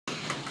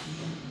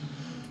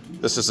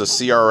This is a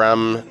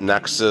CRM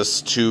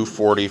Nexus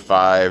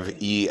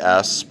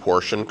 245ES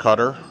portion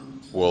cutter.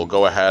 We'll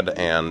go ahead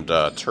and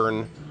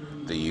turn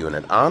the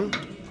unit on.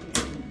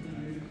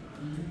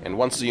 And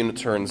once the unit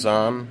turns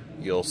on,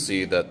 you'll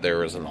see that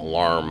there is an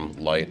alarm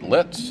light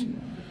lit.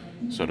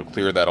 So to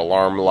clear that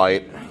alarm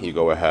light, you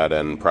go ahead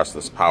and press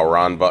this power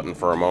on button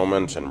for a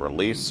moment and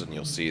release, and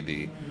you'll see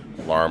the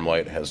alarm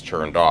light has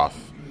turned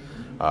off.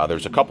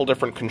 There's a couple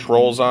different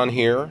controls on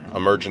here.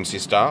 Emergency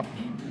stop.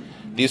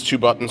 These two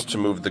buttons to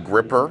move the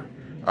gripper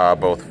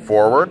both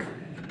forward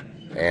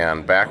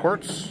and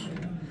backwards.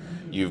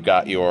 You've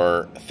got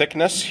your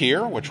thickness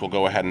here, which we'll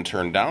go ahead and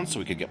turn down so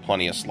we could get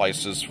plenty of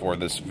slices for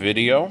this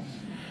video.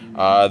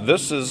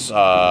 This is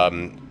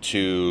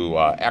to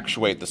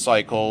actuate the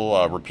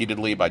cycle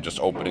repeatedly by just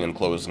opening and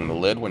closing the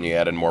lid when you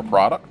add in more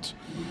product.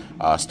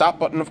 Stop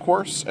button, of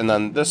course, and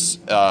then this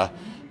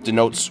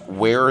denotes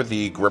where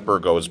the gripper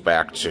goes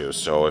back to.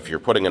 So if you're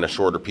putting in a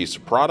shorter piece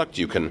of product,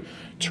 you can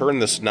turn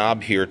this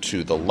knob here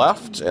to the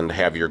left and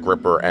have your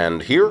gripper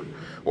end here.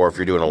 Or if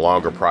you're doing a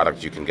longer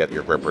product, you can get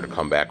your gripper to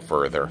come back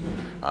further.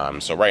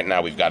 So right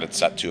now we've got it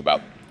set to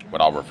about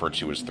what I'll refer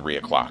to as 3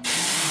 o'clock.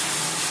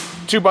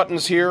 Two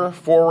buttons here,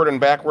 forward and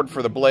backward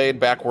for the blade.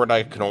 Backward,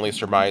 I can only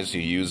surmise you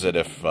use it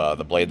if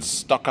the blade's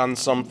stuck on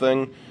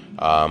something.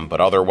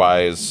 But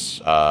otherwise,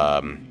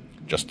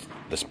 just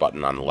this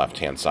button on the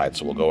left-hand side.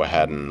 So we'll go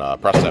ahead and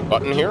press that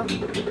button here.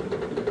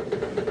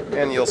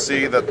 And you'll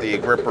see that the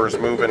gripper's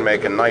moving,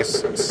 making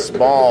nice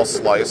small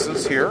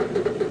slices here.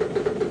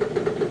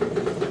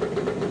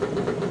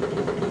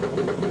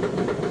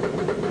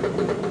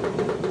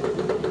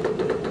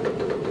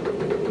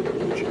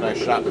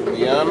 Nice shot from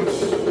the end.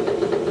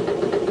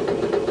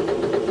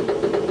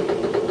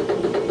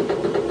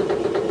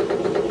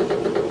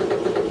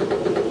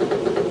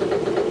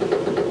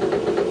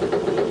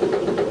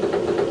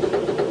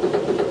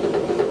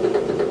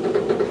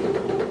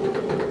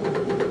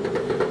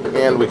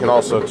 And we can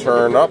also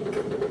turn up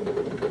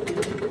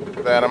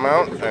that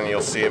amount, and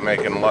you'll see it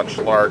making much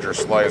larger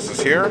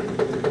slices here.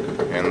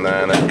 And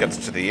then it gets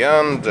to the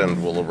end,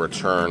 and we'll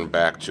return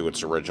back to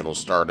its original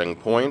starting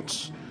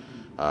point.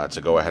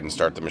 To go ahead and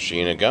start the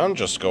machine again,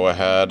 just go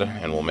ahead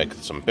and we'll make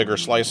some bigger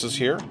slices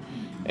here,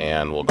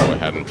 and we'll go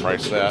ahead and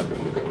price that.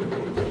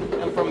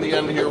 And from the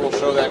end here, we'll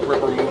show that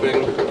gripper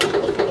moving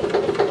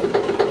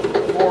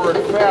forward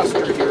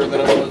faster here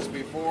than it was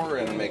before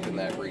and making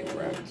that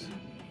retract.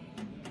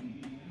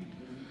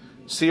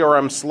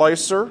 CRM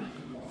slicer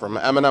from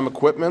M&M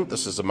Equipment.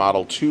 This is a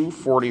model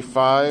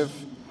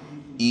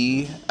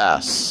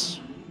 245ES.